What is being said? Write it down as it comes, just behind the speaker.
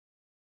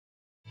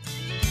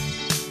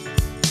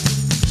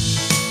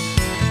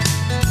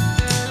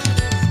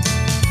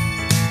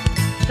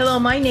Hello,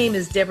 my name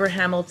is Deborah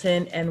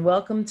Hamilton, and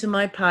welcome to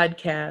my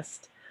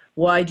podcast,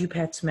 Why Do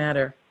Pets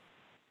Matter?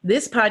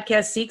 This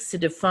podcast seeks to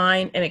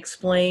define and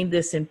explain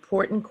this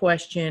important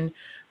question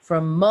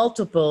from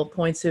multiple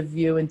points of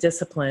view and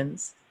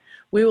disciplines.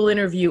 We will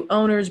interview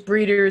owners,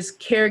 breeders,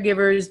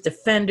 caregivers,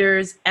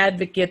 defenders,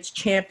 advocates,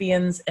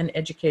 champions, and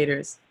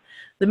educators.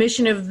 The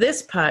mission of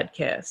this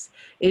podcast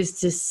is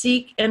to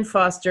seek and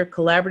foster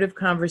collaborative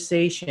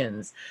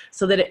conversations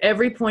so that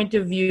every point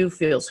of view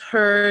feels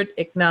heard,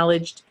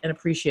 acknowledged, and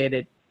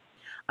appreciated.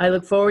 I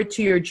look forward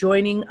to your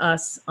joining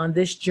us on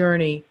this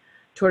journey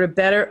toward a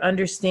better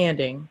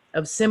understanding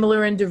of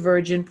similar and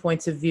divergent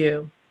points of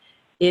view.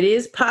 It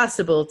is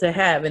possible to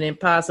have an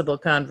impossible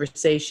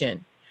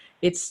conversation.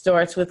 It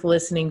starts with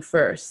listening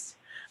first.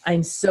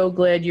 I'm so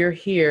glad you're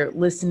here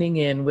listening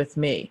in with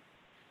me.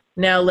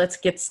 Now let's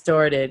get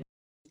started.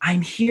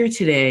 I'm here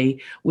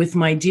today with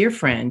my dear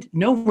friend,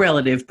 no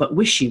relative, but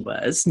wish she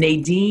was,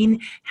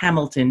 Nadine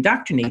Hamilton,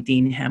 Dr.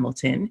 Nadine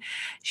Hamilton.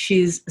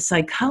 She's a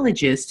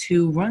psychologist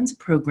who runs a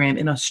program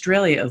in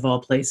Australia, of all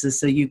places,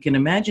 so you can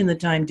imagine the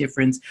time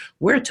difference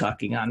we're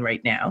talking on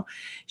right now.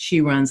 She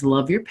runs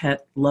Love Your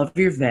Pet, Love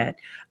Your Vet,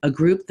 a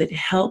group that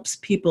helps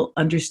people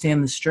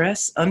understand the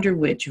stress under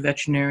which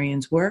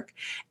veterinarians work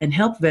and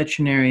help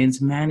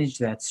veterinarians manage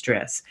that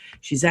stress.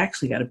 She's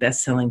actually got a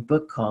best-selling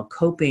book called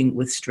Coping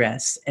with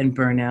Stress and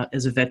Burnout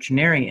as a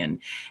Veterinarian,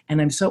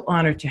 and I'm so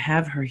honored to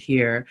have her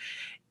here.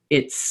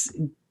 It's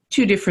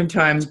 2 different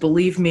times,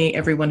 believe me,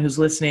 everyone who's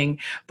listening,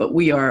 but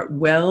we are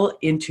well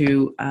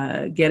into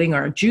getting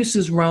our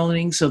juices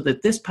rolling so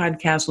that this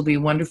podcast will be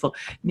wonderful.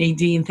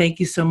 Nadine, thank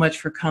you so much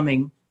for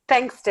coming.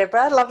 Thanks,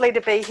 Deborah. Lovely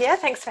to be here.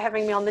 Thanks for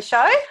having me on the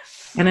show.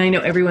 And I know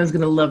everyone's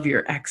going to love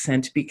your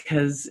accent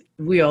because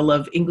we all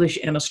love English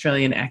and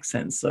Australian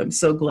accents. So I'm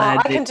so glad.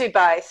 I can do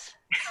both.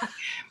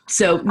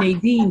 So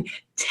Nadine,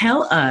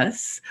 tell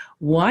us,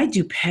 why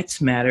do pets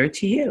matter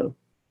to you?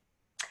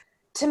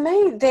 To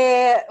me,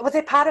 they're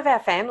part of our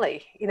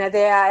family. You know,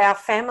 they're our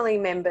family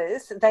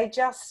members. They're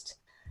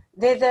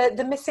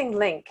the missing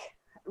link,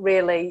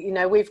 really. You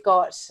know, we've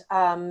got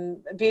a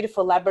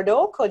beautiful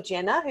Labrador called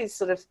Jenna, who's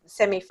sort of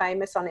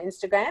semi-famous on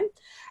Instagram,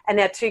 and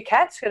our 2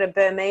 cats. We've got a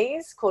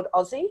Burmese called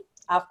Ozzy,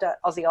 after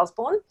Ozzy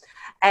Osbourne,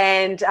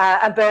 and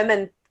a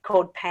Burman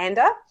called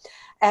Panda.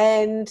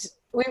 And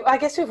I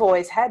guess we've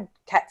always had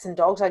cats and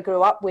dogs. I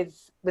grew up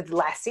with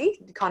Lassie,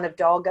 the kind of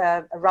dog,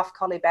 a rough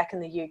collie back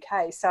in the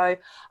UK. So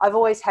I've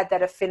always had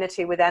that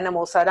affinity with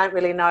animals. So I don't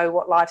really know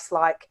what life's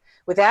like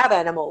without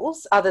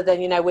animals, other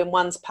than, you know, when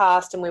one's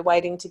passed and we're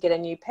waiting to get a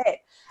new pet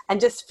and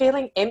just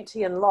feeling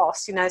empty and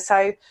lost, you know.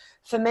 So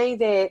for me,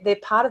 they're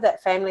part of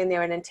that family, and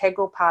they're an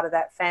integral part of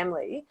that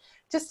family.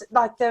 Just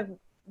like the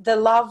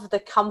love, the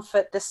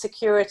comfort, the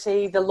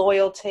security, the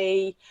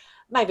loyalty.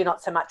 Maybe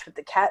not so much with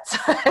the cats.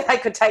 They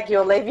could take you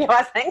or leave you,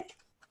 I think.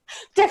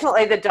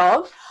 Definitely the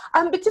dog.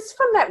 But just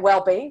from that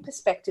well-being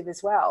perspective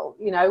as well,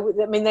 you know,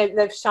 I mean,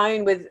 they've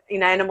shown with, you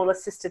know,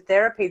 animal-assisted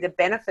therapy, the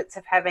benefits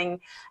of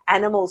having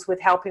animals with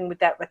helping with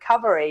that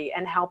recovery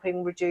and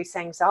helping reduce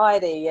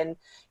anxiety. And,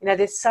 you know,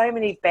 there's so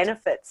many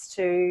benefits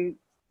to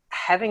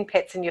having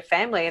pets in your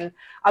family. And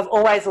I've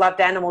always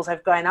loved animals.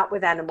 I've grown up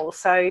with animals.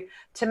 So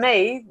to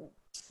me,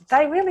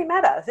 they really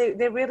matter.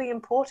 They're really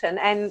important.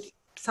 And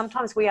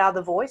sometimes we are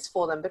the voice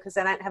for them because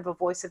they don't have a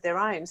voice of their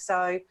own.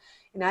 So,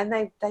 you know,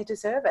 and they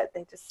deserve it.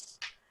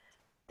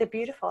 They're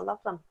beautiful. I love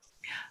them.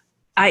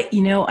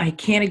 I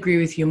can't agree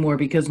with you more,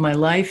 because my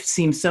life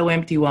seemed so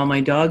empty while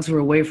my dogs were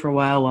away for a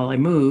while I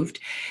moved,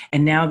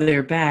 and now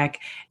they're back.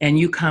 And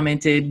you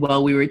commented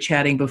while we were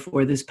chatting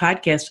before this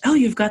podcast, "Oh,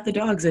 you've got the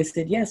dogs." I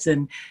said, "Yes."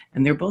 And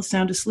they're both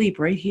sound asleep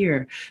right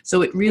here.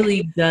 So it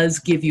really does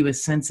give you a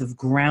sense of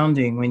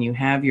grounding when you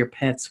have your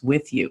pets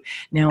with you.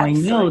 Now,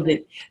 absolutely. I know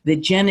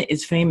that Jenna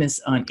is famous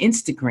on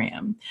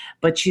Instagram,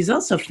 but she's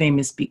also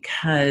famous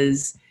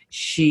because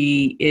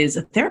she is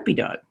a therapy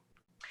dog.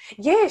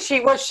 Yeah, she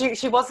was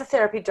a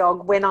therapy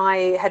dog when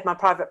I had my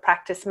private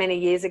practice many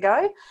years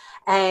ago,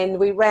 and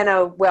we ran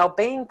a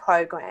wellbeing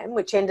program,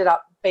 which ended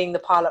up being the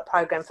pilot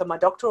program for my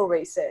doctoral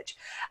research.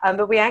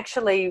 But we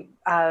actually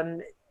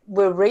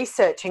were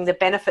researching the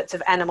benefits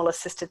of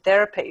animal-assisted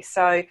therapy.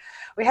 So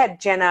we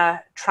had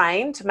Jenna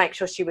trained to make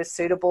sure she was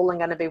suitable and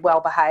going to be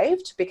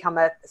well-behaved to become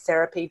a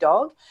therapy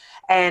dog.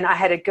 And I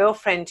had a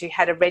girlfriend who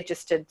had a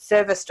registered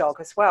service dog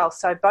as well.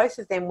 So both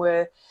of them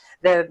were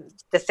the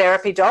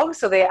therapy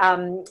dogs, or the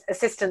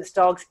assistance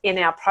dogs in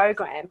our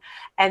program,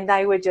 and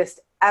they were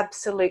just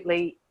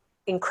absolutely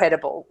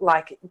incredible.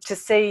 Like, to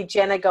see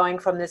Jenna going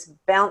from this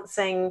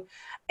bouncing,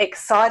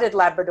 excited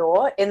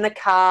Labrador in the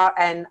car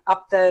and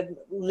up the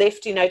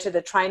lift, you know, to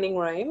the training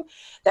room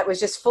that was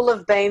just full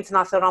of beans, and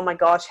I thought, oh my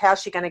gosh,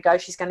 how's she going to go?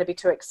 She's going to be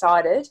too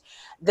excited.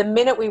 The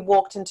minute we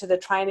walked into the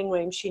training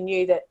room, she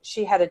knew that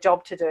she had a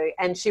job to do,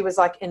 and she was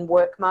like in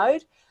work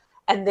mode.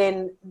 And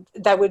then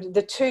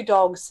the 2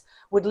 dogs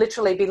would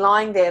literally be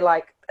lying there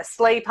like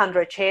asleep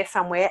under a chair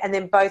somewhere, and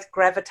then both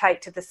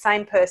gravitate to the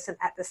same person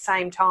at the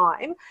same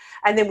time.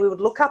 And then we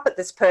would look up at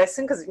this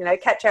person because, you know,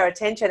 catch our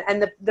attention,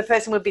 and the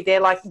person would be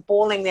there like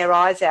bawling their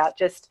eyes out,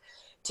 just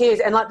tears.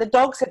 And like the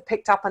dogs had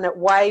picked up on it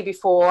way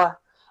before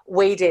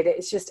we did.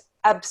 It's just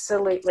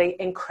absolutely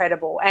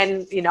incredible.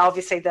 And, you know,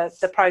 obviously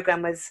the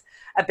program was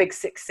a big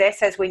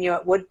success, as we knew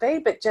it would be,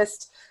 but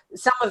just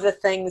some of the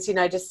things, you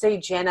know, to see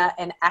Jenna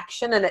in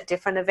action and at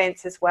different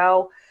events as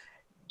well,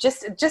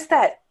 just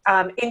that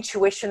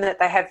intuition that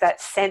they have,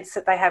 that sense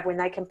that they have when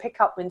they can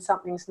pick up when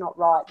something's not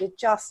right. They're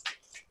just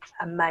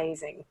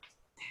amazing.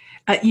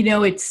 You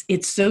know, it's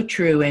so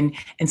true, and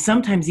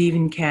sometimes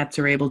even cats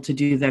are able to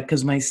do that,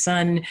 because my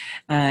son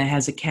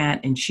has a cat,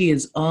 and she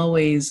is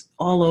always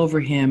all over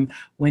him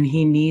when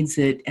he needs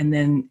it, and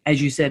then,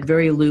 as you said,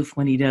 very aloof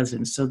when he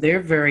doesn't. So they're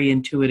very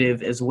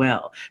intuitive as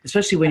well,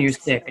 especially when you're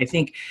sick. I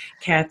think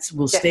cats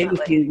will stay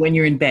with you when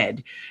you're in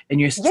bed and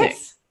you're sick.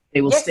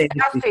 They will stay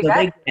with you, so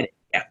they get it.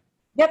 Yeah.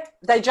 Yep,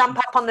 they jump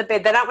up on the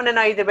bed. They don't want to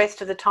know you the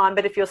rest of the time,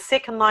 but if you're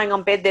sick and lying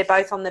on bed, they're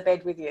both on the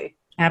bed with you.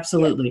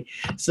 Absolutely.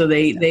 Yeah. So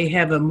they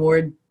have a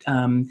more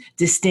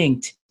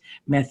distinct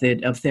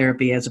method of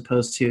therapy as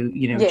opposed to,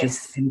 you know,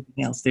 just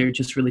anything else. They're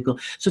just really cool.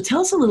 So tell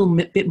us a little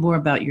bit more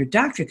about your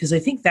doctor, because I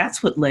think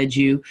that's what led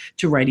you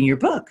to writing your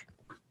book.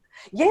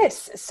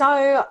 Yes.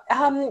 So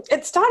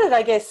it started,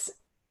 I guess,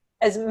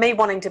 as me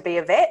wanting to be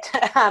a vet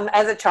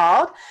as a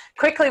child,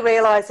 quickly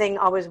realising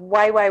I was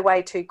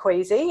way too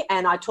queasy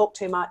and I talked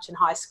too much in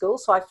high school.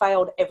 So I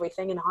failed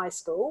everything in high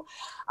school.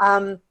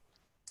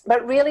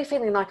 But really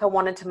feeling like I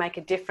wanted to make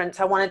a difference.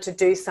 I wanted to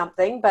do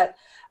something, but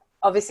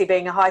obviously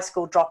being a high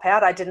school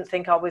dropout, I didn't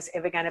think I was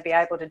ever going to be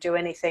able to do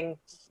anything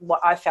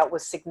what I felt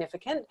was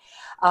significant.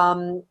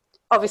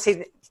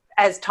 Obviously,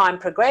 as time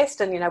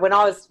progressed, and you know, when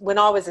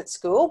I was at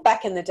school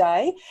back in the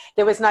day,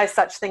 there was no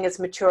such thing as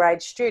mature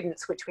age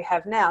students, which we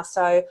have now.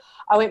 So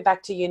I went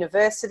back to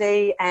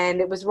university, and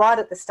it was right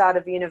at the start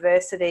of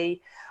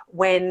university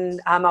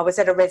when I was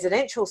at a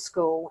residential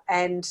school,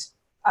 and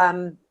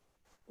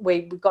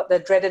we got the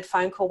dreaded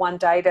phone call one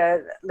day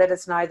to let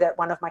us know that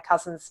one of my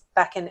cousins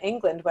back in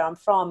England, where I'm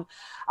from,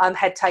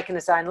 had taken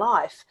his own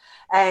life.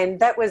 And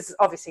that was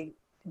obviously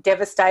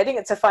devastating.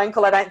 It's a phone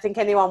call I don't think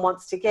anyone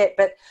wants to get,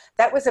 but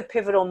that was a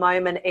pivotal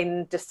moment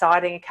in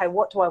deciding, okay,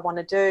 what do I want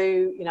to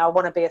do? You know, I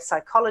want to be a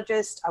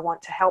psychologist. I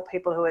want to help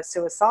people who are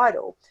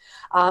suicidal.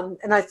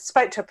 And I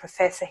spoke to a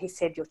professor. He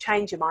said, you'll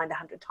change your mind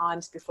 100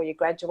 times before you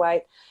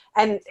graduate.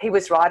 And he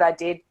was right, I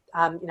did.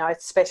 You know, I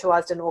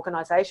specialised in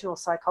organisational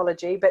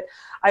psychology, but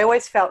I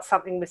always felt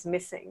something was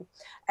missing.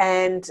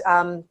 And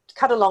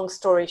cut a long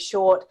story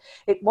short,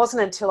 it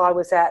wasn't until I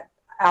was at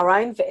our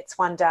own vets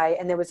one day,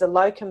 and there was a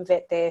locum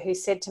vet there who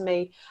said to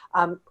me,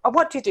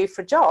 what do you do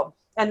for a job?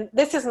 And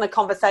this isn't a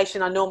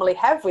conversation I normally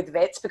have with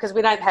vets because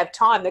we don't have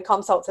time. The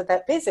consults are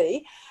that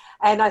busy.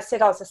 And I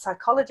said I was a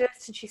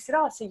psychologist, and she said,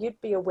 oh, so you'd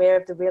be aware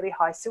of the really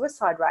high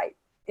suicide rate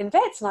in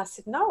vets? And I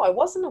said, no, I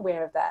wasn't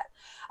aware of that.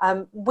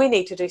 We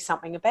need to do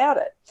something about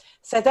it.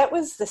 So that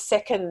was the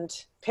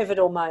second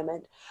pivotal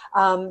moment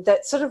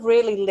that sort of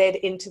really led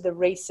into the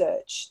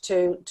research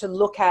to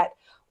look at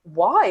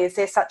why is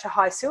there such a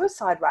high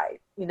suicide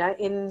rate, you know,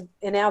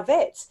 in our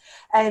vets.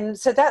 And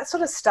so that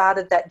sort of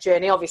started that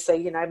journey.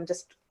 Obviously, you know, I'm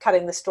just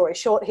cutting the story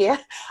short here.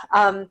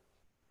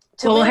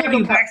 Well, we'll have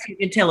you back so you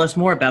can tell us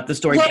more about the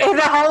story. Yeah,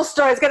 the whole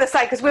story. I was going to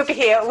say, because we'd be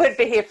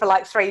here for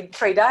like three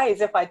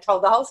days if I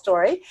told the whole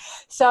story.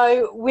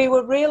 So we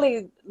were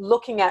really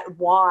looking at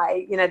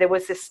why, you know, there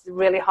was this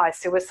really high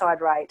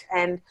suicide rate.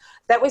 And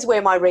that was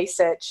where my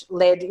research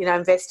led, you know,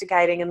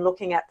 investigating and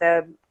looking at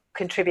the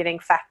contributing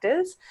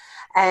factors.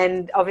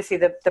 And obviously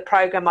the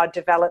program I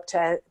developed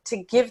to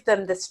give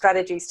them the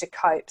strategies to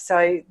cope.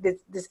 So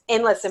there's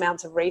endless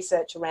amounts of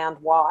research around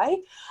why,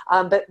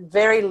 but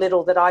very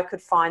little that I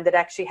could find that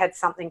actually had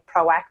something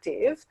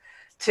proactive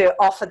to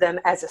offer them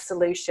as a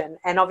solution.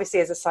 And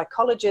obviously as a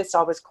psychologist,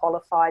 I was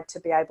qualified to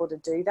be able to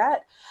do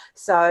that.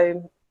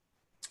 So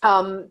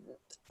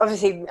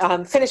obviously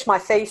finished my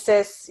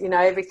thesis, you know,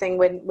 everything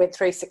went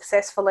through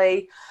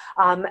successfully.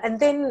 And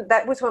then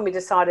that was when we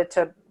decided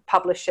to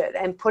publish it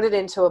and put it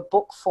into a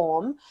book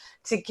form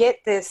to get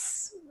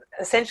this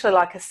essentially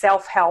like a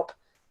self-help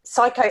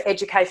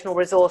psychoeducational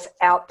resource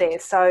out there.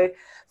 So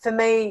for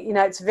me, you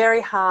know, it's very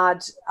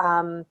hard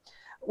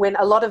when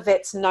a lot of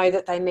vets know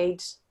that they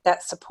need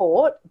that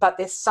support, but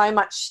there's so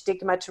much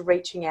stigma to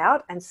reaching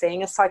out and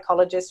seeing a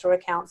psychologist or a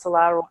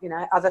counsellor or, you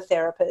know, other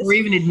therapists. Or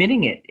even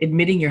admitting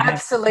you're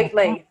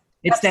absolutely.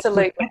 It's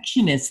absolutely. That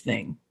perfectionist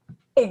thing.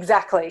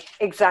 Exactly.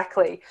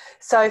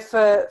 So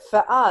for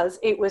us,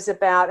 it was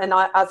about, and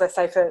as I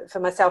say, for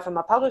myself and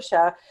my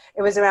publisher,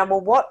 it was around, well,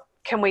 what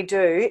can we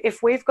do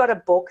if we've got a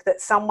book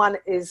that someone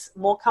is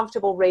more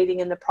comfortable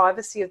reading in the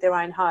privacy of their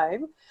own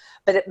home,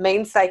 but it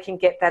means they can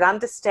get that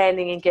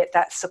understanding and get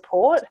that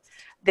support,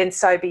 then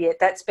so be it.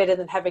 That's better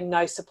than having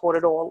no support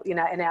at all, you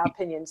know, in our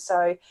opinion.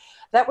 So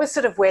that was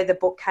sort of where the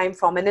book came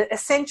from. And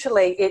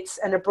essentially, it's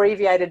an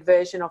abbreviated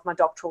version of my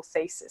doctoral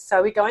thesis.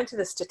 So we go into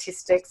the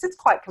statistics. It's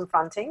quite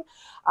confronting,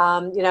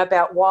 you know,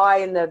 about why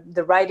and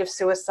the rate of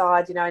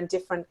suicide, you know, in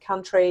different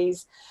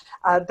countries.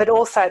 But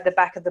also at the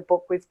back of the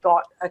book, we've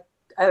got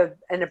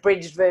an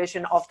abridged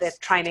version of their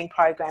training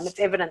program. It's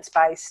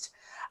evidence-based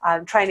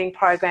training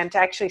program to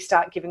actually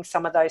start giving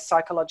some of those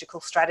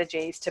psychological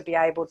strategies to be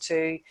able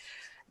to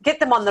get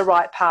them on the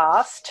right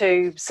path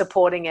to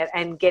supporting it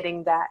and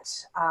getting that,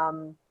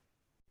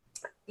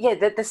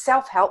 the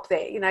self-help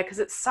there, you know, because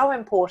it's so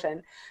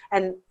important.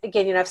 And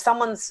again, you know, if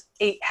someone's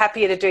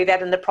happier to do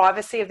that in the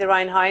privacy of their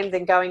own home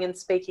than going and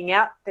speaking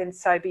out, then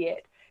so be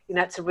it. You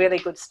know, it's a really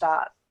good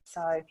start.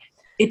 So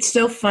it's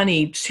so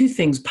funny. Two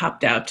things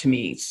popped out to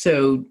me.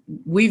 So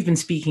we've been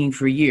speaking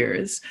for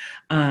years,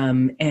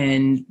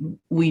 and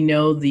we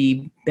know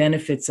the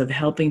benefits of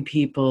helping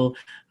people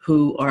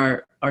who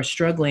are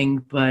struggling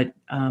but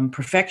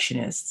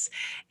perfectionists,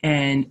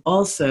 and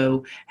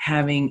also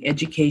having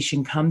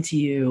education come to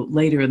you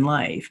later in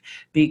life,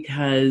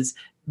 because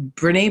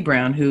Brene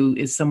Brown, who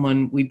is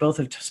someone we both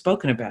have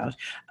spoken about,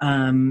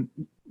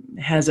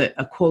 has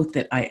a quote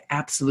that I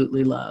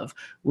absolutely love,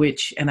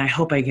 which, and I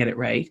hope I get it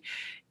right.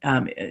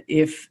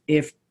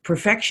 If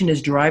perfection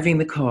is driving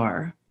the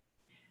car,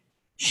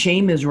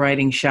 shame is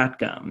riding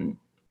shotgun,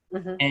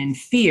 mm-hmm. and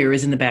fear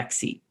is in the back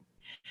seat.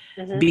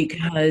 Mm-hmm.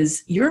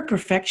 Because you're a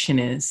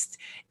perfectionist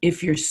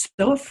if you're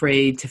so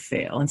afraid to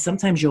fail. And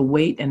sometimes you'll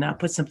wait and not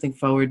put something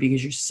forward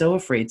because you're so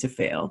afraid to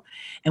fail.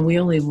 And we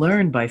only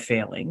learn by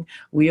failing.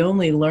 We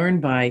only learn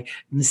by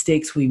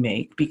mistakes we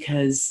make,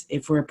 because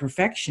if we're a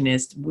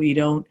perfectionist, we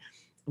don't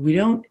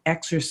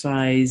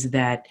exercise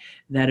that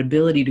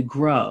ability to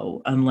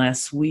grow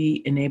unless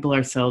we enable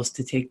ourselves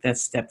to take that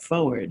step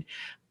forward.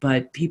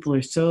 But people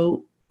are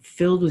so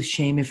filled with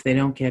shame if they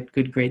don't get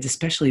good grades,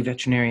 especially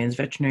veterinarians.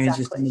 Veterinarians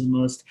are some of the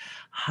most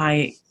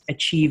high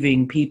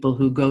achieving people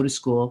who go to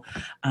school.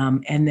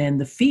 And then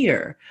the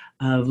fear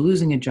of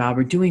losing a job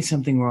or doing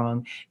something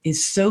wrong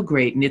is so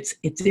great. And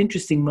it's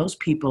interesting. Most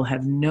people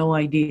have no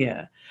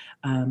idea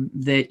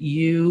that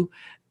you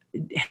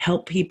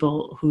help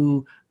people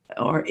who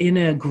are in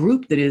a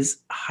group that is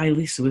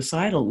highly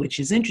suicidal, which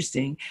is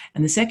interesting.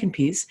 And the second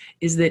piece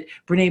is that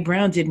Brene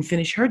Brown didn't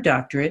finish her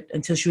doctorate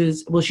until she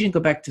didn't go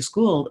back to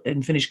school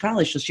and finish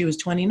college till she was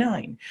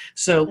 29.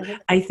 So mm-hmm.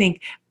 I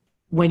think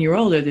when you're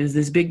older, there's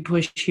this big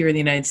push here in the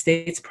United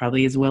States,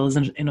 probably as well as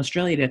in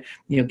Australia, to,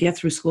 you know, get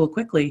through school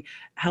quickly.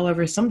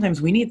 However,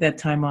 sometimes we need that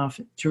time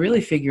off to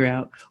really figure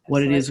out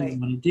what Absolutely. It is we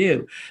want to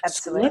do.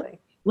 Absolutely. So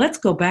let's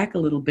go back a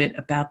little bit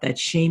about that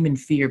shame and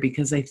fear,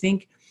 because I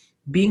think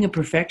being a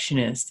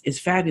perfectionist is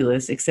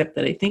fabulous, except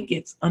that I think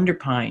it's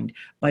underpinned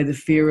by the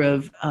fear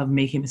of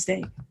making a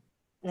mistake.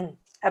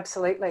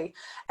 Absolutely.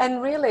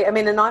 And really, I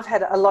mean, and I've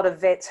had a lot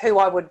of vets who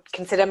I would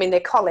consider, I mean,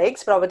 they're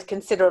colleagues, but I would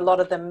consider a lot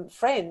of them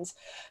friends,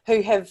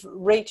 who have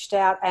reached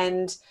out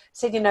and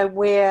said, you know,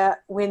 we're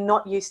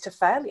not used to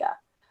failure.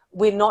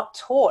 We're not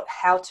taught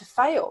how to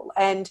fail.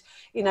 And,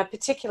 you know,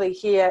 particularly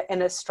here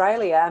in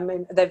Australia, I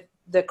mean,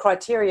 the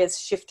criteria has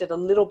shifted a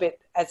little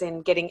bit, as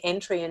in getting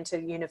entry into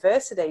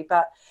university,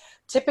 but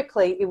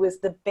typically it was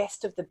the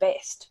best of the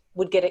best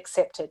would get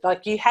accepted.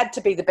 Like, you had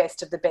to be the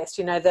best of the best.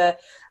 You know,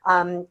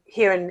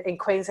 here in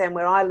Queensland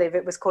where I live,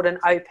 it was called an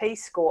OP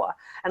score.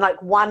 And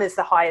like 1 is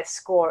the highest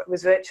score. It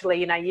was virtually,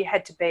 you know, you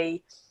had to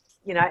be,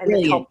 you know, in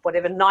Brilliant. The top,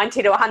 whatever,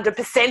 90 to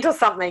 100% or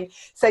something.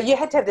 So you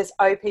had to have this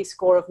OP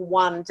score of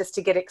 1 just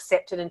to get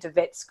accepted into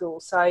vet school.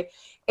 So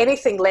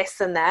anything less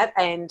than that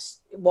and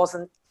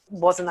wasn't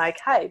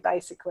okay,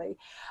 basically.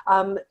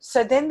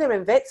 So then they're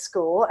in vet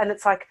school and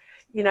it's like,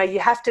 you know, you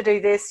have to do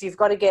this, you've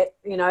got to get,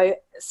 you know, a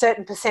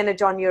certain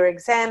percentage on your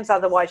exams,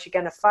 otherwise you're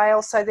going to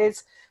fail. So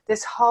there's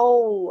this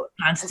whole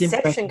constant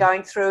perception pressure.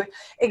 Going through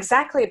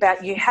exactly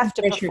about you have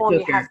to perform,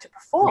 you have to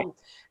perform. Right.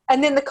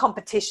 And then the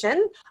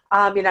competition,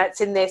 you know,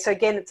 it's in there. So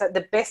again, it's like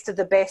the best of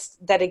the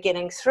best that are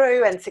getting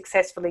through and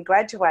successfully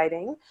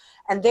graduating.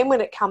 And then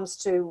when it comes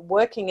to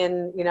working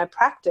in, you know,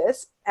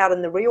 practice out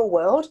in the real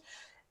world,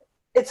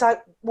 it's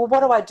like, well,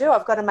 what do?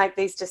 I've got to make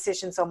these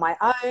decisions on my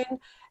own.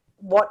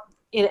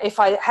 You know, if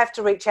I have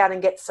to reach out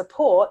and get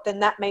support, then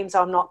that means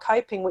I'm not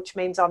coping, which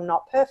means I'm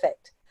not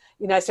perfect.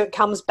 You know, so it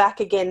comes back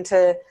again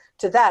to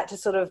that, to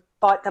sort of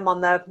bite them on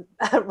the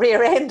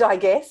rear end, I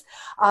guess,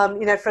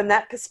 you know, from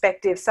that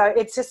perspective. So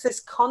it's just this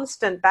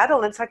constant battle.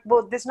 And it's like,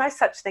 well, there's no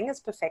such thing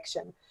as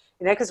perfection,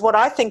 you know, because what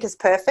I think is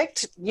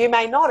perfect, you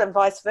may not, and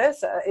vice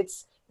versa.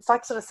 It's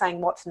like sort of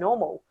saying what's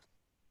normal.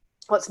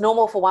 What's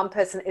normal for one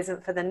person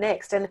isn't for the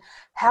next. And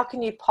how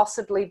can you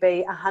possibly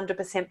be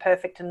 100%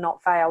 perfect and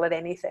not fail at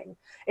anything?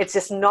 It's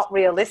just not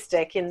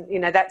realistic. And, you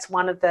know, that's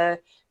one of the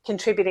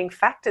contributing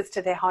factors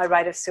to their high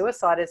rate of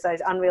suicide, is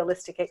those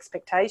unrealistic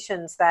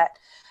expectations that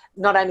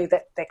not only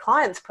that their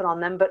clients put on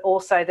them, but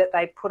also that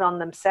they put on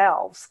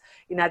themselves,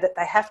 you know, that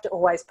they have to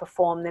always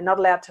perform. They're not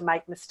allowed to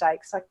make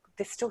mistakes. Like,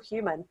 they're still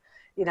human,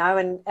 you know,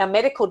 and our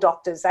medical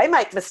doctors, they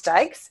make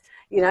mistakes.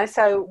 You know,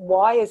 so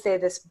why is there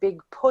this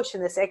big push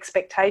and this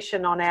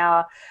expectation on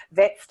our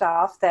vet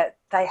staff that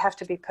they have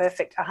to be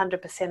perfect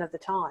 100% of the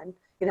time?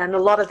 You know, and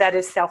a lot of that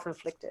is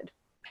self-inflicted.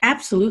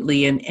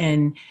 Absolutely.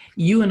 And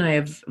you and I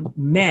have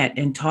met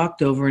and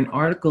talked over an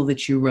article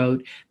that you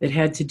wrote that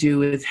had to do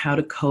with how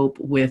to cope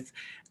with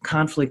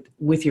conflict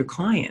with your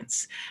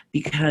clients,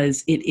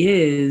 because it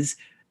is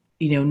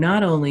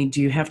not only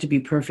do you have to be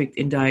perfect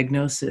in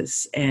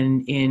diagnosis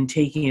and in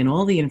taking in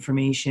all the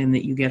information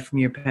that you get from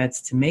your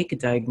pets to make a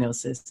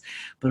diagnosis,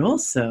 but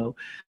also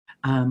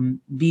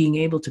being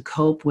able to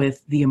cope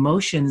with the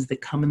emotions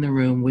that come in the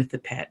room with the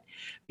pet.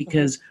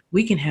 Because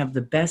we can have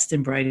the best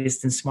and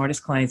brightest and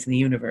smartest clients in the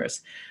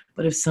universe,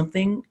 but if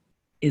something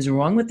is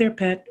wrong with their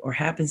pet or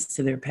happens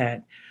to their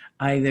pet,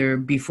 either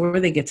before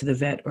they get to the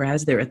vet or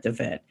as they're at the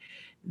vet,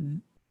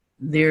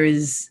 there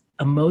is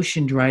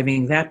emotion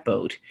driving that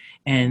boat.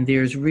 And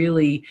there's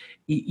really,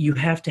 you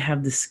have to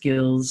have the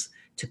skills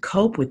to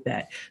cope with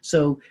that.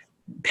 So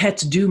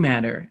pets do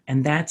matter.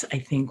 And that's, I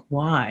think,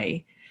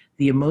 why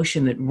the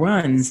emotion that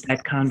runs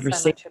that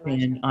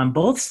conversation on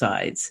both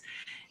sides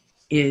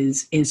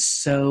is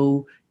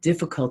so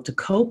difficult to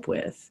cope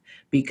with,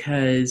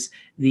 because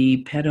the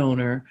pet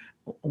owner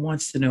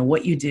wants to know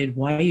what you did,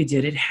 why you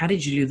did it, how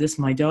did you do this?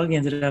 My dog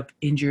ended up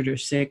injured or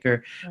sick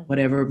or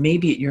whatever,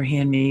 maybe at your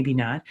hand, maybe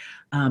not,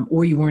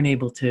 or you weren't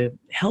able to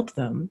help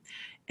them.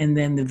 And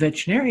then the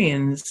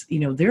veterinarians,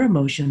 their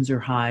emotions are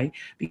high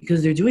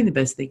because they're doing the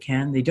best they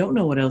can. They don't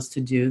know what else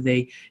to do.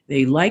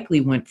 They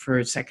likely went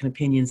for second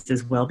opinions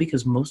as well,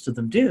 because most of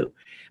them do.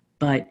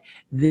 But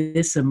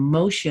this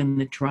emotion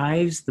that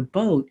drives the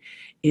boat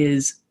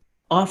is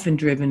often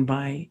driven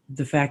by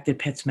the fact that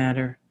pets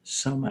matter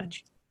so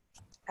much.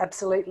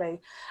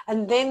 Absolutely.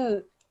 And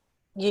then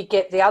you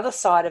get the other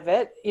side of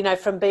it,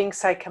 from being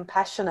so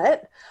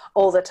compassionate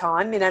all the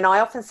time, and I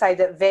often say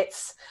that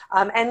vets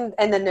and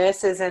the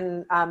nurses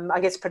and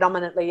I guess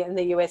predominantly in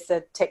the US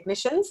the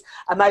technicians,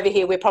 over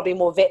here we're probably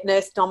more vet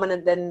nurse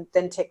dominant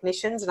than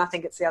technicians, and I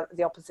think it's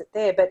the opposite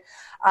there, but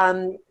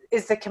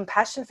is the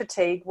compassion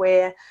fatigue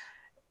where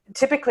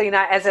typically,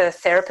 as a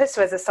therapist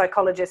or as a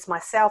psychologist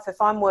myself,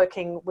 if I'm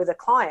working with a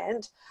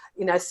client,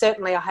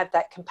 certainly I have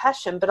that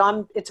compassion, but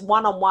it's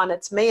one-on-one.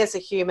 It's me as a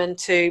human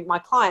to my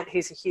client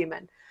who's a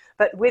human.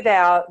 But with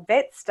our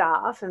vet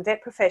staff and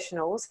vet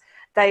professionals,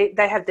 they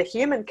have the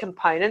human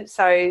component,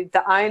 so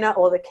the owner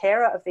or the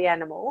carer of the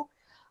animal,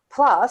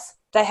 plus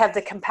they have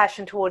the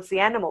compassion towards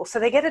the animal. So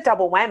they get a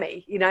double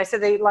whammy, so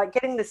they're like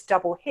getting this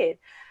double hit.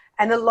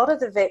 And a lot of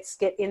the vets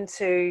get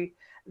into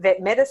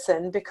vet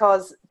medicine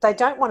because they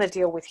don't want to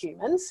deal with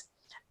humans,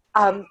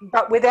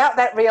 but without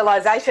that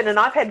realization, and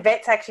I've had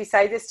vets actually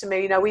say this to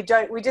me,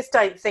 we just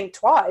don't think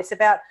twice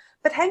about,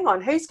 but hang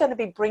on, who's going to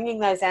be bringing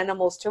those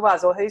animals to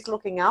us, or who's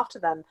looking after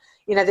them?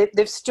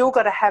 They've still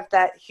got to have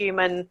that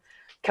human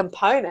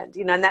component,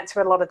 and that's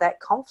where a lot of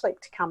that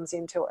conflict comes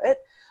into it.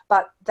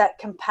 But that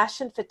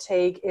compassion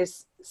fatigue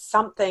is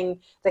something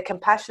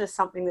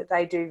that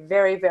they do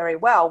very, very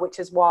well, which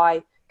is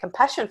why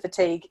compassion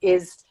fatigue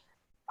is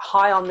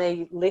high on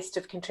the list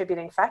of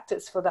contributing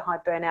factors for the high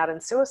burnout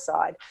and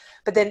suicide.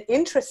 But then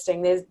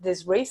interesting,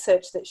 there's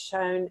research that's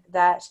shown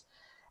that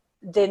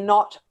they're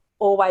not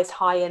always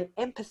high in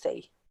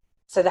empathy.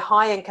 So they're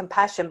high in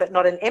compassion, but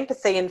not in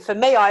empathy. And for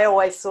me, I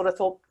always sort of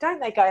thought,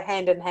 don't they go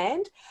hand in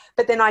hand?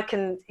 But then I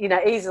can,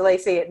 easily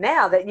see it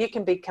now that you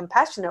can be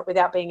compassionate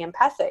without being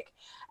empathic.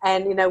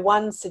 And,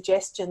 one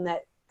suggestion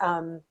that,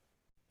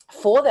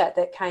 for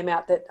that came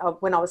out that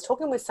when I was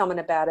talking with someone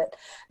about it,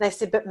 they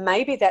said, but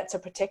maybe that's a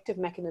protective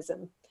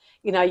mechanism.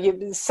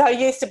 You're so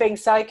used to being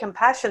so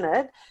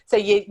compassionate, so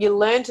you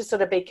learn to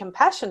sort of be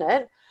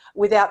compassionate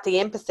without the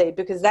empathy,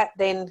 because that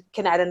then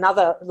can add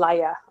another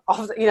layer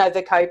of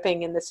the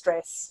coping and the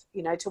stress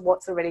to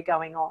what's already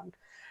going on.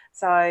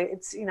 So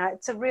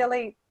it's a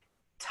really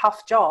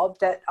tough job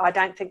that I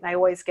don't think they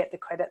always get the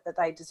credit that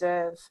they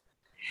deserve.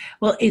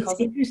 Well, it's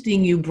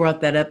interesting you brought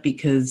that up,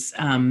 because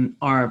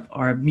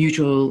our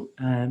mutual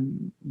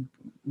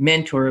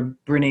mentor,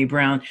 Brene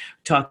Brown,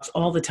 talks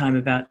all the time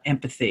about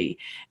empathy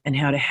and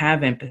how to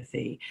have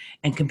empathy.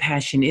 And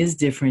compassion is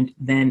different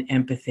than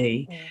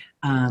empathy.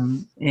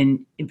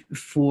 And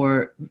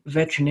for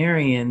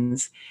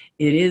veterinarians,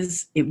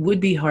 it would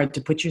be hard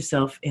to put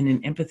yourself in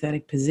an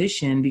empathetic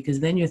position, because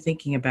then you're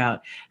thinking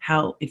about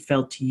how it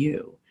felt to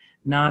you,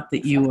 not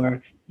that you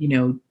are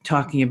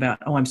talking about,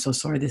 oh, I'm so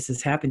sorry this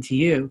has happened to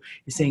you.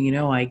 You're saying,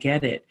 I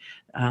get it.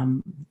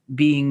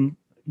 Being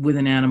with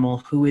an animal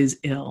who is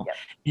ill, yep,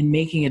 and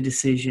making a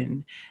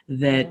decision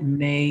that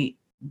may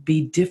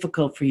be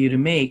difficult for you to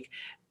make.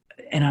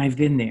 And I've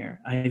been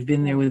there. I've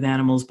been there with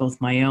animals, both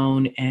my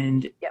own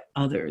and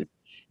others,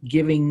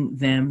 giving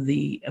them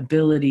the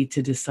ability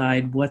to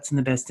decide what's in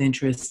the best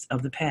interest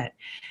of the pet.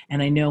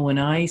 And I know when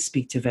I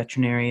speak to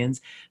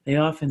veterinarians, they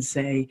often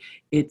say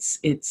it's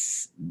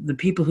the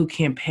people who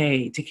can't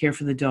pay to care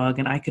for the dog,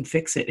 and I could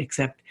fix it,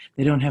 except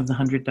they don't have the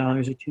 $100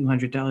 or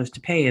 $200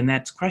 to pay, and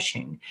that's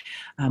crushing.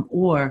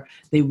 Or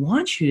they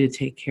want you to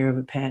take care of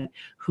a pet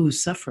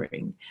who's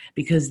suffering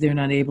because they're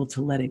not able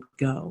to let it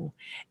go.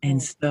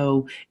 And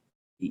so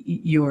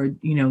you're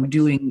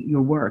doing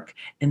your work,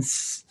 and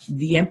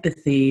the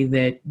empathy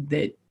that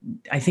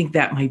I think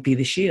that might be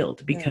the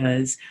shield,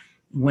 because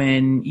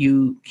when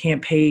you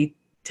can't pay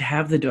to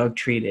have the dog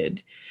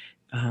treated,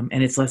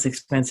 And it's less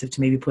expensive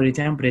to maybe put it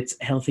down, but it's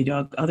a healthy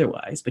dog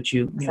otherwise. But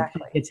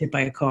Exactly. it's hit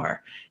by a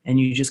car and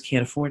you just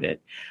can't afford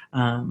it.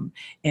 And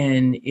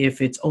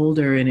if it's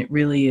older and it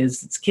really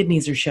is, its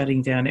kidneys are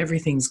shutting down,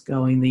 everything's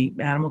going, the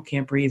animal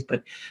can't breathe,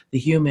 but the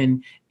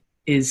human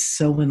is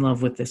so in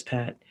love with this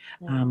pet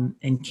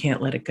and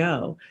can't let it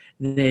go,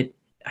 that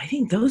I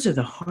think those are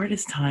the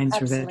hardest times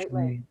for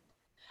veterinarians.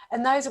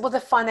 And those, well, the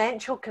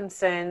financial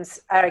concerns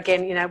are,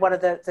 again, one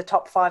of the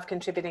top 5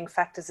 contributing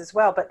factors as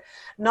well. But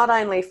not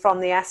only from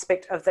the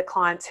aspect of the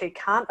clients who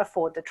can't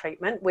afford the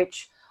treatment,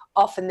 which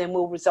often then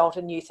will result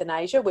in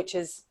euthanasia, which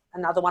is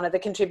another one of the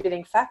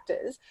contributing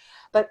factors,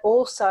 but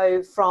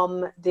also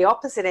from the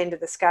opposite end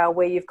of the scale,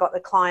 where you've got the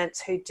clients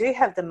who do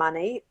have the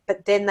money,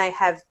 but then they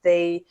have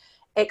the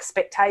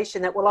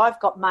expectation that, well, I've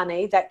got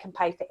money that can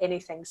pay for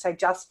anything, so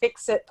just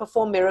fix it,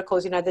 perform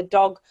miracles. The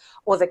dog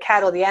or the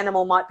cat or the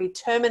animal might be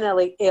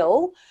terminally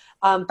ill,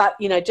 but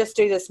just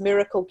do this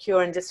miracle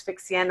cure and just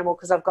fix the animal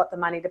because I've got the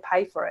money to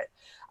pay for it.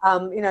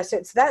 So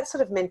it's that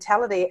sort of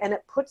mentality, and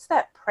it puts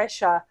that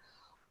pressure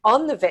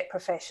on the vet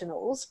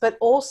professionals. But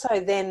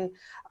also then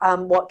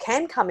what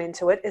can come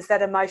into it is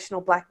that emotional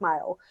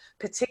blackmail,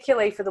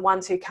 particularly for the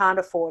ones who can't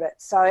afford it.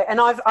 So,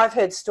 and I've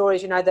heard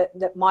stories,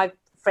 that my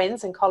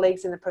friends and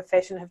colleagues in the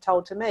profession have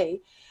told to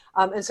me,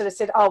 and sort of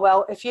said, oh,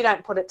 well, if you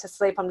don't put it to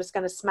sleep, I'm just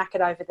going to smack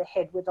it over the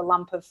head with a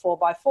lump of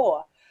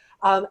 4x4.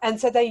 And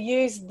so they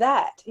use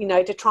that,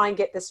 to try and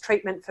get this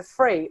treatment for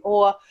free.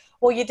 Or,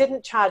 well, you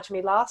didn't charge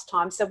me last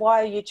time, so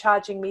why are you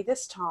charging me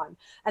this time?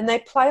 And they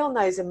play on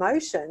those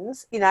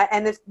emotions,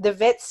 and if the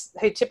vets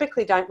who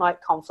typically don't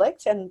like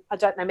conflict, and I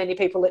don't know many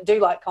people that do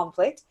like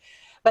conflict,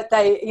 but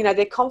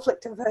they're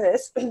conflict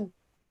averse,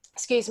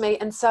 excuse me,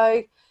 and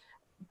so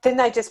then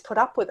they just put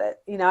up with it,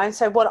 And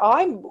so what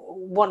I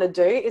want to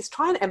do is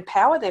try and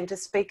empower them to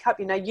speak up,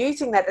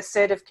 using that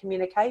assertive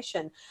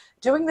communication,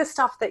 doing the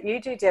stuff that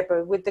you do,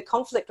 Deborah, with the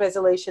conflict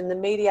resolution, the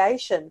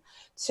mediation,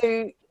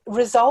 to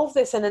resolve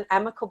this in an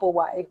amicable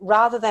way,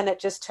 rather than it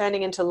just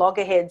turning into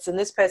loggerheads and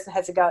this person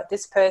has a go at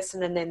this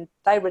person and then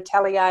they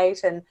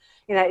retaliate, and,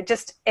 it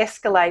just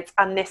escalates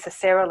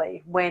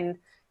unnecessarily when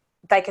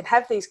they can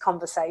have these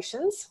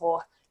conversations,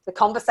 or the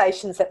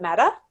conversations that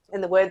matter, in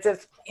the words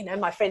of,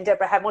 my friend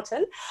Deborah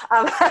Hamilton.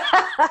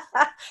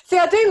 See,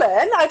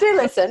 I do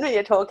listen when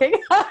you're talking.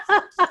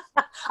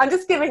 I'm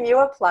just giving you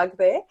a plug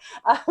there.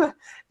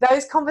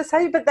 Those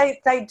conversations, but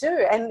they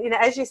do. And,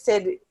 as you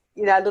said,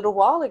 a little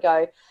while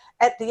ago,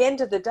 at the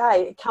end of the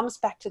day, it comes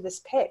back to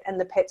this pet and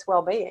the pet's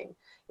well-being.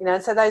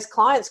 And so those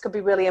clients could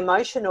be really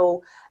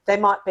emotional. They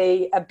might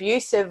be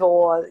abusive,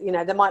 or,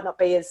 they might not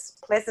be as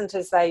pleasant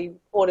as they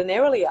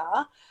ordinarily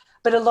are.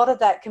 But a lot of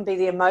that can be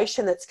the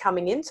emotion that's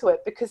coming into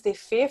it, because they're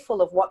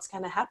fearful of what's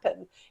going to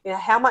happen.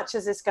 How much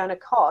is this going to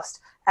cost?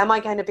 Am I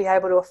going to be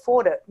able to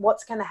afford it?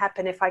 What's going to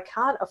happen if I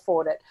can't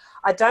afford it?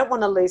 I don't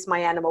want to lose my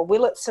animal.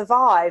 Will it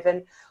survive?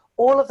 And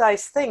all of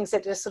those things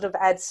that just sort of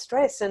add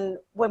stress. And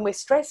when we're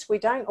stressed, we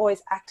don't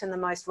always act in the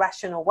most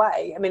rational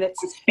way. I mean,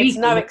 it's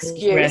no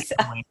excuse.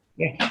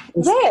 We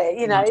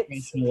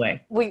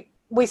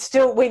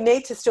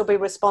need to still be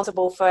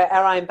responsible for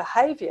our own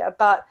behaviour,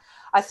 but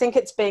I think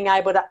it's being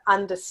able to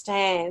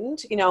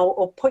understand,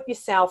 or put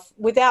yourself,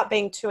 without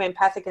being too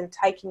empathic and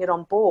taking it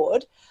on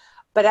board,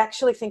 but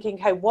actually thinking,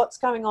 hey, what's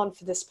going on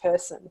for this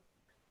person?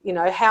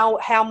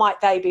 How might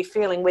they be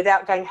feeling,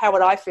 without going, how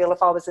would I feel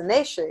if I was in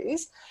their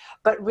shoes?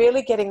 But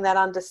really getting that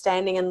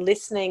understanding and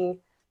listening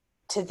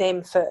to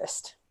them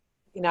first,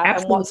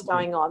 and what's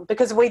going on.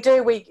 Because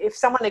if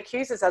someone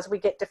accuses us, we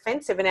get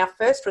defensive, and our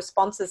first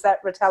response is that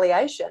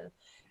retaliation,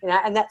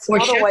 and that's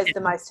not always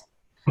the most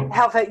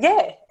helpful.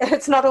 Yeah,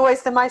 it's not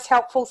always the most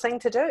helpful thing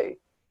to do.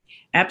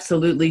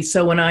 Absolutely.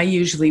 So when I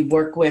usually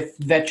work with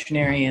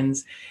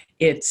veterinarians,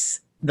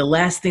 it's the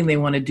last thing they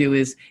want to do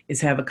is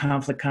have a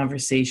conflict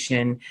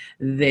conversation.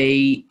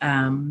 They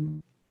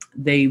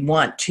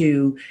want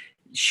to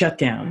shut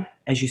down,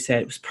 as you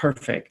said. It was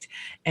perfect,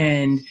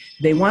 and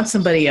they want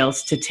somebody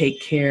else to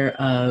take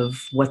care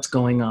of what's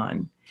going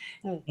on.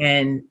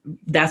 And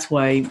that's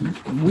why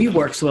we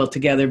work so well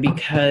together,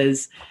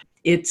 because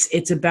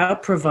it's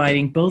about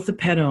providing both the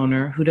pet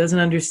owner who doesn't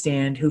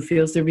understand, who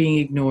feels they're being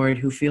ignored,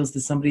 who feels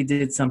that somebody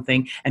did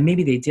something, and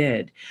maybe they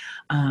did,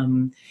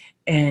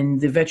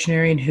 and the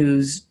veterinarian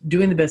who's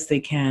doing the best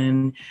they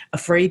can,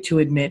 afraid to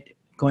admit,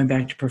 going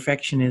back to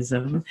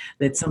perfectionism,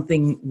 that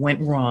something went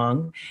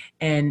wrong,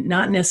 and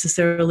not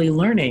necessarily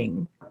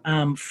learning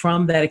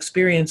from that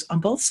experience on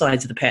both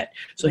sides of the pet.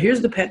 So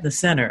here's the pet in the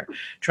center,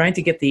 trying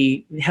to get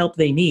the help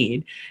they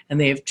need, and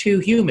they have two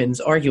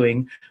humans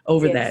arguing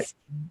over that.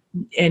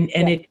 And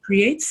it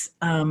creates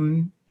a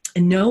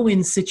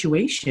no-win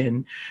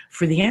situation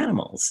for the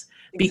animals.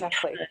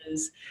 Exactly.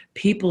 Because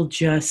people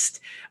just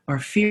are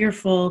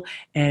fearful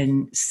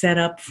and set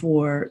up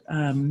for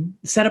a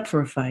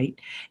fight.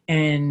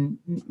 And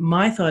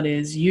my thought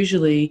is,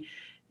 usually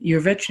your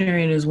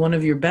veterinarian is one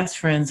of your best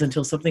friends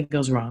until something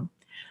goes wrong.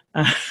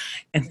 Uh,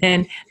 and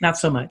then not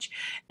so much.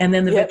 And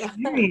then the Yep.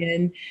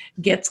 veterinarian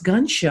gets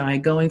gun shy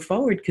going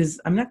forward because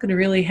I'm not going to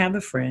really have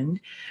a friend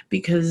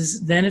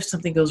because then if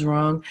something goes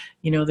wrong,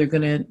 they're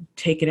going to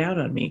take it out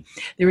on me.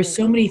 There are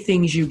so many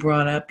things you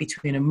brought up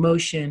between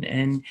emotion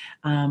and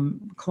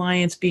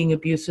clients being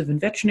abusive and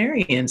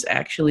veterinarians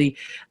actually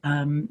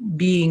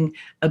being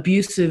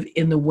abusive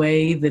in the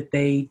way that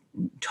they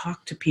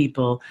talk to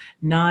people,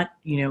 not,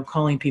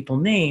 calling people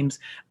names,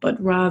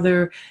 but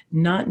rather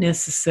not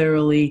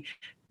necessarily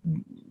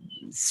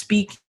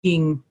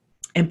speaking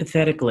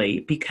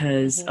empathetically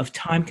because of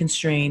time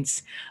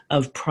constraints,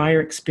 of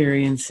prior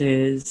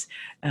experiences,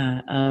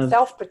 of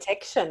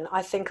Self-protection.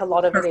 I think a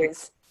lot of it perfect.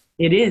 is.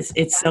 It is. It's Where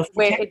it's,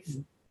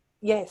 self-protection.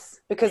 yes,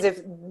 because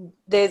if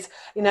there's,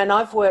 and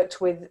I've worked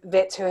with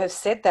vets who have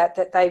said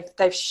that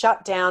they've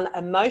shut down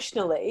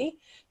emotionally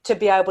to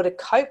be able to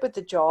cope with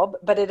the job,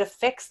 but it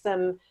affects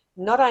them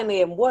not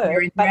only in You're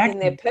work, but in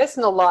their interacting.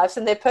 personal lives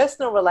and their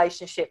personal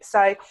relationships.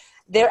 So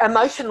they're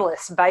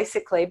emotionless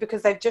basically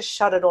because they've just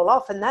shut it all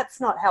off, and that's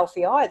not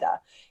healthy either.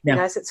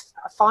 No. So it's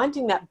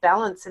finding that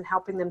balance and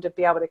helping them to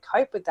be able to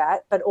cope with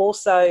that, but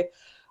also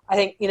I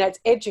think, it's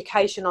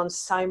education on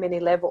so many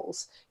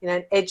levels,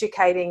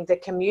 educating the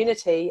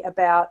community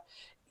about,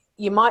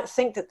 you might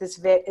think that this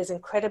vet is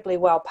incredibly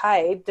well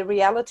paid. The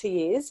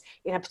reality is,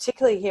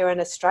 particularly here in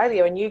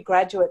Australia, and new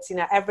graduates,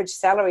 average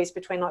salaries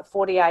between like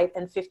 48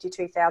 and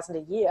 52,000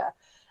 a year.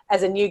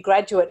 As a new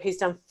graduate who's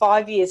done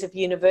 5 years of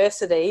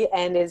university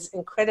and is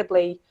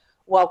incredibly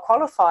well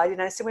qualified,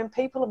 so when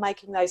people are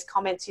making those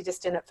comments, you're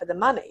just in it for the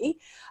money.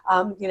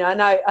 I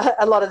know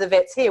a lot of the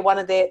vets here, one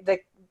of the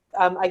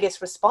I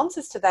guess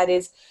responses to that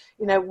is,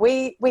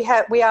 we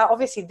are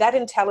obviously that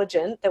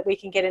intelligent that we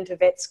can get into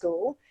vet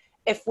school.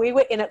 If we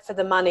were in it for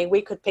the money,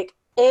 we could pick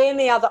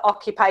any other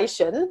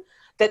occupation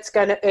that's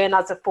going to earn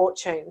us a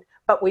fortune,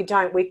 but we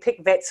don't. We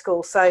pick vet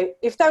school. So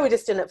if they were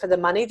just in it for the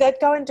money, they'd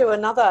go and do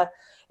another,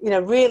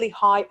 really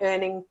high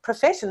earning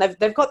profession.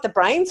 They've got the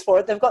brains for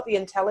it. They've got the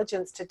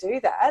intelligence to do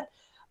that.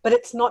 But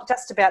it's not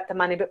just about the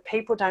money, but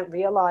people don't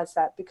realise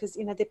that because,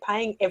 they're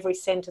paying every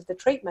cent of the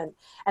treatment.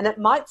 And it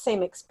might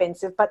seem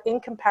expensive, but in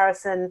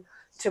comparison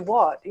to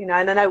what? And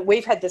I know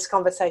we've had this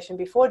conversation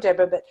before,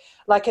 Deborah, but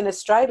like in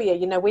Australia,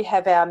 we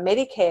have our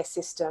Medicare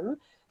system.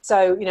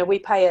 So, we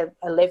pay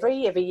a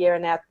levy every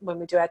year when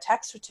we do our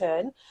tax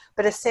return.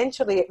 But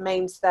essentially it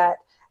means that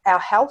our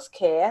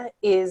healthcare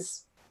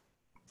is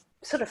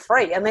sort of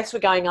free unless we're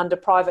going under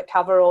private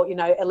cover or,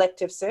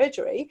 elective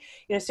surgery.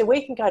 So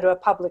we can go to a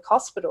public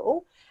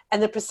hospital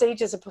and the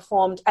procedures are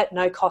performed at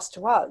no cost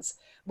to us.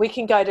 We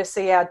can go to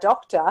see our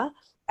doctor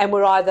and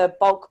we're either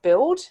bulk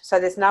billed, so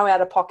there's no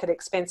out-of-pocket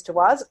expense to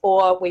us,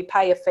 or we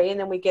pay a fee and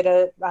then we get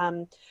a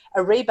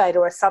rebate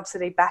or a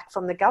subsidy back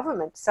from the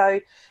government. So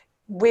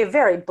we're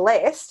very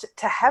blessed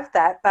to have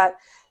that. But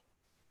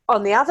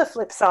on the other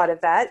flip side of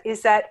that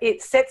is that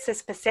it sets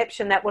this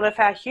perception that, well,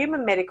 if our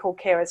human medical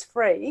care is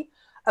free,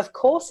 of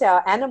course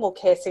our animal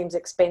care seems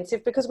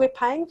expensive because we're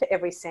paying for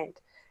every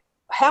cent.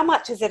 How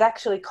much is it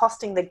actually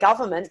costing the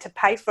government to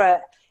pay for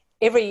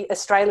every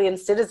Australian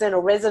citizen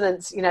or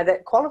resident,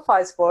 that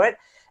qualifies for it,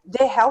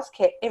 their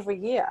healthcare every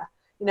year?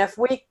 If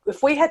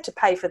we had to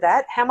pay for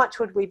that, how much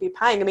would we be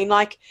paying? I mean,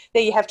 like,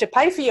 there you have to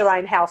pay for your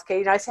own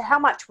healthcare, so how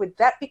much would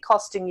that be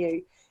costing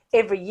you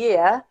every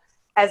year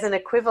as an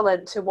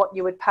equivalent to what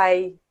you would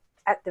pay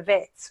at the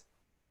vets?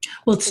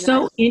 Well, it's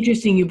so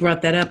interesting you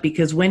brought that up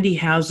because Wendy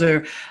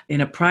Hauser, in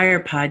a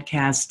prior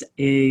podcast,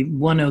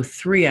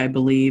 103, I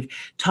believe,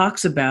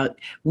 talks about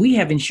we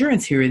have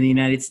insurance here in the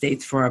United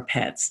States for our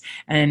pets.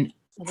 And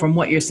from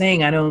what you're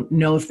saying, I don't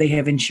know if they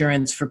have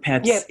insurance for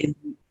pets. Yep.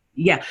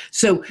 Yeah.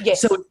 So,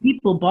 yes. So if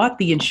people bought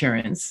the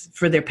insurance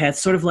for their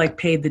pets, sort of like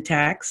paid the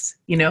tax,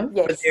 yes.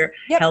 for their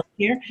health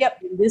care,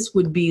 this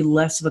would be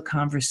less of a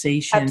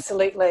conversation.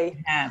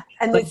 Absolutely. And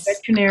but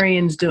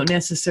veterinarians don't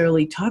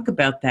necessarily talk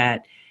about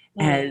that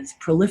as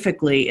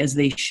prolifically as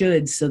they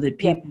should so that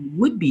people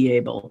would be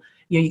able,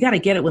 you got to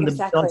get it when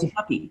the dog's a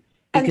puppy.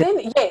 And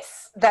then,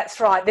 yes, that's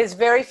right. There's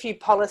very few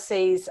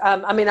policies.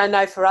 I mean, I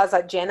know for us,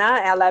 like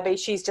Jenna, our labby,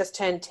 she's just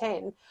turned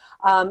 10.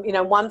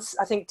 Once,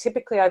 I think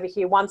typically over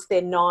here, once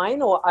they're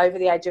 9 or over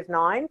the age of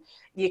 9,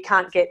 you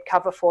can't get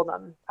cover for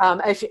them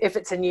if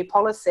it's a new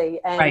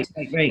policy. And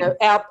right.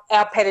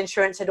 Our pet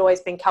insurance had always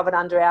been covered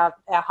under our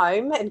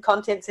home and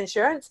contents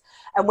insurance.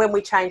 And when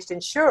we changed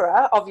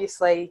insurer,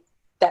 obviously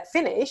that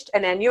finished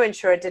and our new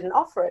insurer didn't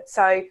offer it.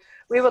 So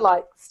we were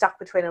like stuck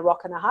between a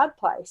rock and a hard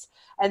place.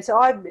 And so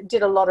I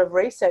did a lot of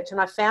research and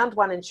I found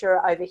one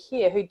insurer over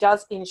here who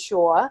does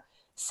insure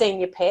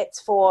senior pets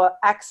for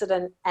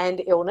accident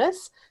and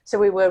illness. So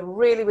we were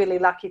really, really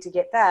lucky to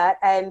get that.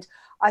 And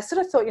I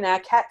sort of thought, our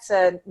cats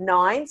are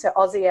 9. So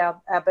Aussie,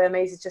 our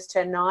Burmese, has just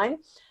turned 9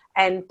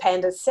 and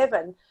Panda's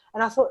 7.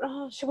 And I thought,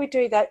 should we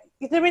do that?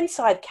 They're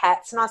inside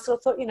cats. And I sort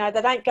of thought,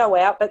 they don't go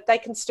out, but they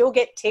can still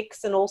get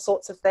ticks and all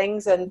sorts of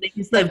things. And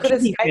they could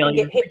escape and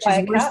get hit by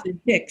a cat.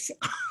 Ticks.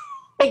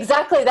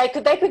 Exactly. They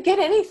could get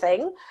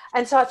anything.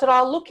 And so I thought,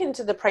 I'll look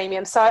into the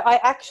premium. So I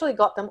actually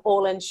got them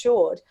all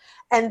insured.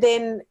 And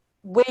then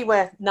we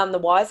were none the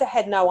wiser,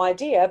 had no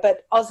idea,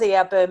 but Ozzy,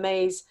 our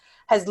Burmese,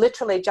 has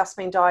literally just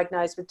been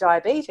diagnosed with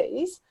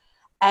diabetes,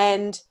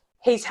 and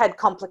he's had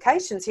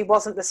complications. He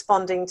wasn't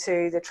responding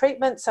to the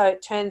treatment, so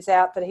it turns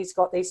out that he's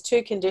got these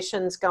two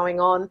conditions going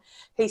on.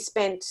 He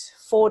spent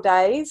 4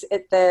 days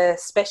at the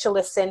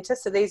specialist centre,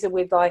 so these are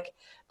with like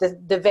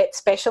the vet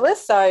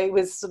specialist, so it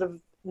was sort of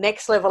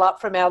next level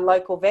up from our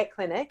local vet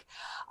clinic.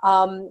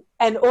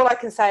 And all I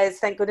can say is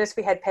thank goodness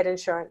we had pet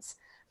insurance,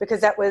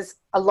 because that was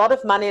a lot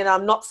of money, and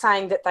I'm not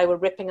saying that they were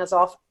ripping us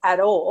off at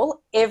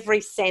all.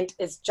 Every cent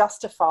is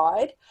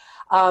justified.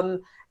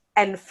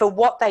 And for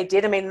what they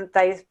did, I mean,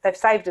 they've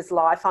saved his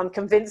life. I'm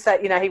convinced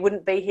that, he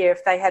wouldn't be here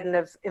if they hadn't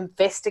have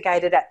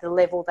investigated at the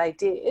level they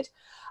did.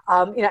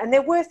 And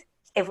they're worth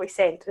every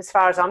cent as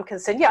far as I'm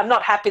concerned. Yeah, I'm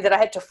not happy that I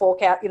had to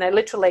fork out,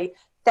 literally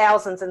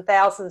thousands and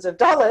thousands of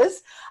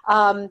dollars.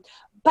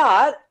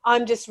 But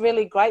I'm just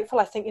really grateful.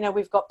 I think,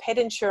 we've got pet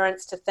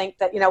insurance to think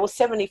that,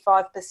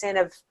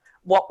 75% of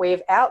what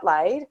we've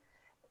outlaid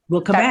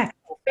will come back.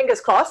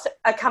 Fingers crossed,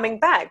 are coming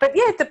back. But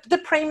yeah, the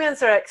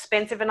premiums are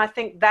expensive, and I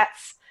think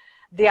that's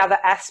the other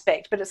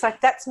aspect. But it's like,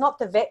 that's not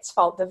the vet's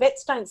fault. The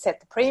vets don't set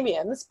the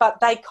premiums, but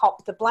they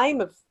cop the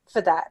blame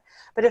for that.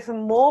 But if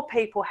more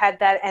people had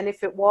that, and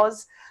if it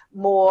was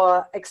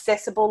more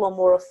accessible or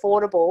more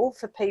affordable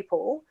for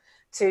people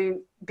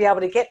to be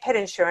able to get pet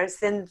insurance,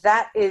 then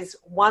that is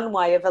one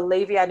way of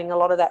alleviating a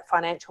lot of that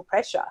financial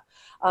pressure.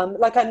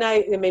 Like I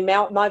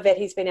know, my vet,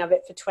 he's been our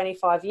vet for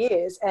 25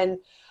 years. And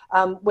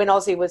when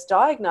Ozzy was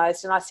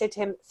diagnosed, and I said to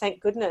him,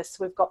 thank goodness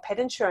we've got pet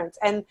insurance.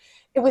 And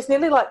it was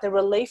nearly like the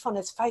relief on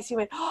his face. He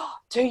went, oh,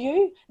 do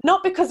you?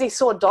 Not because he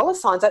saw dollar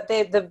signs. Like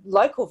the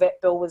local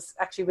vet bill was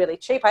actually really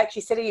cheap. I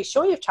actually said, are you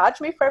sure you've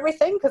charged me for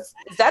everything? Because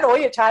is that all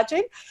you're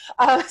charging?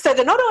 So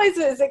they're not always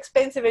as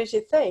expensive as you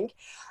think.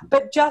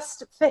 But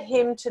just for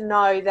him to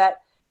know that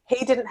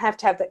he didn't have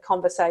to have that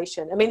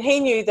conversation. I mean, he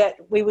knew that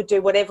we would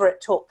do whatever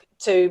it took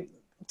to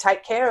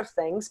take care of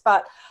things.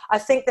 But I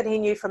think that he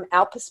knew from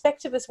our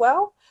perspective as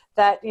well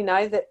that,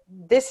 that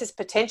this is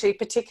potentially,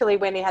 particularly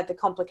when he had the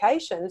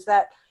complications,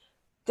 that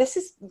this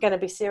is going to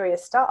be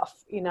serious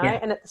stuff, Yeah.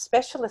 And at the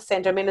specialist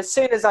centre, I mean, as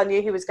soon as I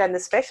knew he was going to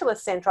the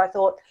specialist centre, I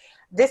thought,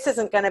 this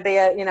isn't going to be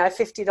a,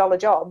 $50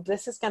 job.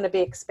 This is going to be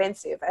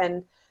expensive.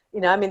 And,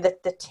 I mean,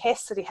 the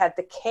tests that he had,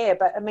 the care,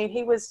 but I mean,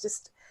 he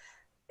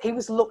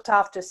was looked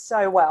after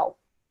so well.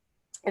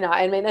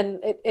 I mean, and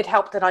it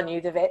helped that I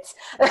knew the vets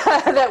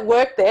that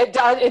worked there.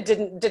 It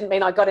didn't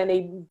mean I got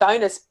any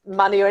bonus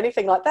money or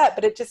anything like that,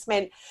 but it just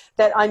meant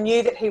that I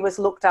knew that he was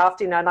looked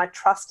after, and I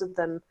trusted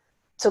them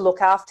to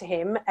look after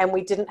him, and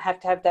we didn't have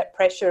to have that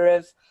pressure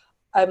of,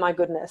 oh my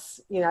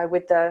goodness,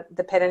 with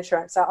the pet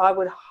insurance. So I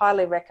would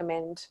highly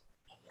recommend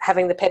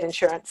having the pet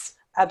insurance,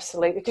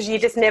 absolutely, because you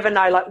just never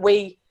know. Like,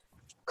 we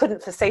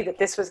couldn't foresee that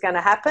this was going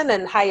to happen,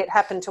 and hey, it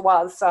happened to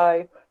us.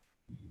 So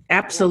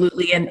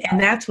absolutely. And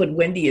that's what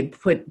Wendy had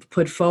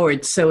put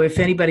forward. So if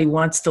anybody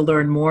wants to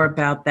learn more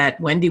about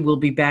that, Wendy will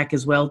be back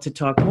as well to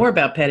talk more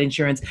about pet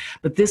insurance.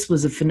 But this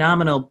was a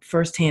phenomenal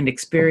firsthand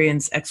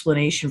experience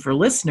explanation for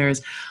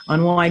listeners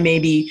on why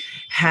maybe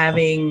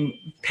having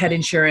pet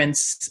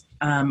insurance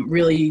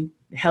really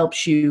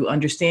helps you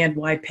understand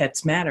why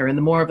pets matter. And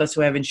the more of us who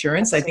have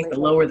insurance, absolutely, I think the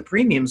lower the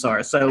premiums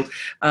are. So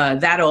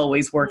that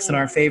always works in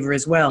our favor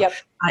as well. Yep.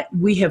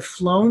 We have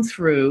flown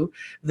through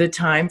the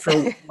time for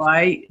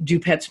Why Do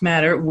Pets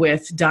Matter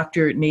with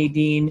Dr.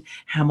 Nadine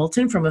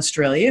Hamilton from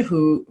Australia,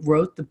 who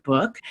wrote the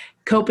book,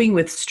 Coping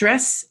with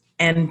Stress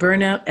and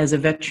Burnout as a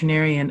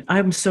Veterinarian.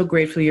 I'm so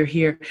grateful you're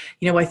here.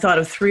 I thought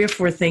of 3 or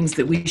 4 things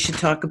that we should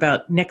talk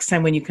about next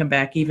time when you come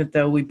back, even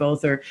though we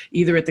both are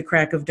either at the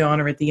crack of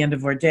dawn or at the end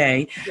of our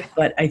day.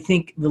 But I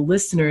think the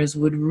listeners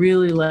would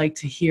really like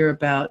to hear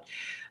about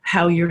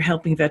how you're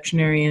helping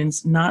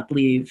veterinarians not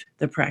leave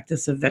the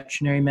practice of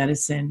veterinary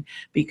medicine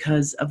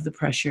because of the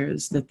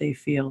pressures that they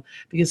feel.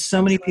 Because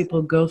so many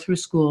people go through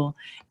school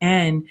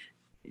and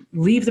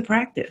leave the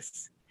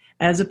practice.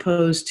 As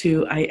opposed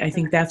to, I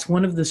think that's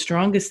one of the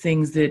strongest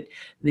things that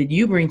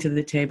you bring to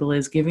the table,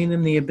 is giving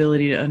them the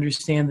ability to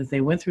understand that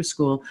they went through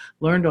school,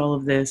 learned all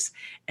of this,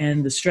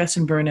 and the stress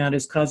and burnout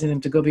is causing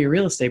them to go be a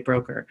real estate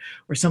broker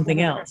or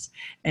something else.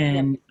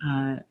 And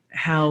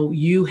how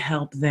you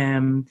help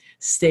them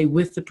stay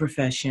with the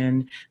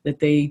profession that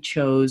they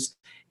chose,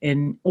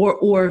 and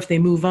or if they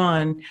move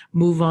on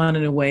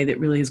in a way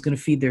that really is going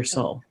to feed their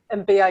soul.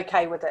 And be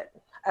okay with it.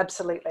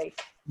 Absolutely.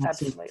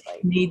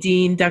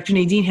 Nadine, Dr.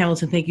 Nadine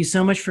Hamilton, thank you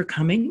so much for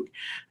coming.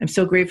 I'm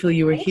so grateful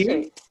you were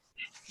here.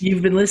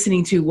 You've been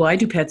listening to Why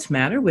Do Pets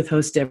Matter with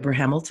host Deborah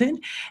Hamilton,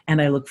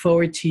 and I look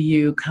forward to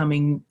you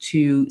coming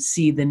to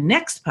see the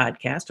next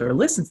podcast or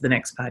listen to the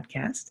next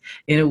podcast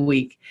in a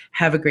week.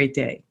 Have a great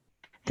day.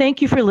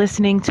 Thank you for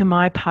listening to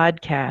my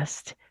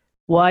podcast,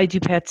 Why Do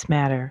Pets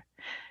Matter?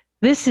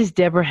 This is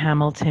Deborah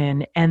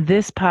Hamilton, and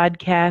this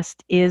podcast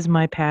is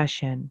my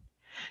passion.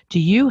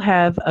 Do you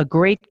have a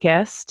great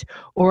guest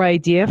or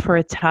idea for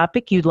a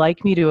topic you'd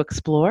like me to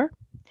explore?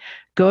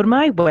 Go to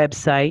my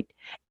website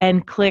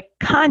and click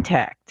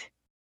Contact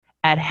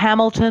at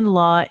Hamilton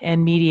Law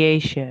and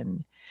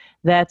Mediation.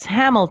 That's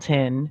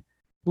Hamilton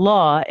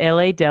law,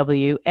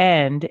 Law,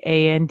 and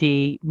AND,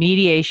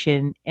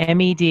 mediation,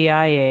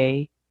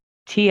 mediation.com.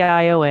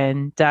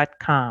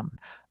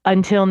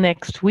 Until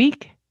next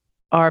week,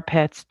 our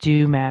pets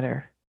do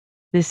matter.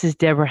 This is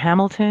Deborah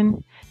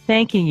Hamilton,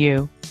 thanking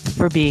you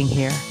for being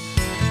here.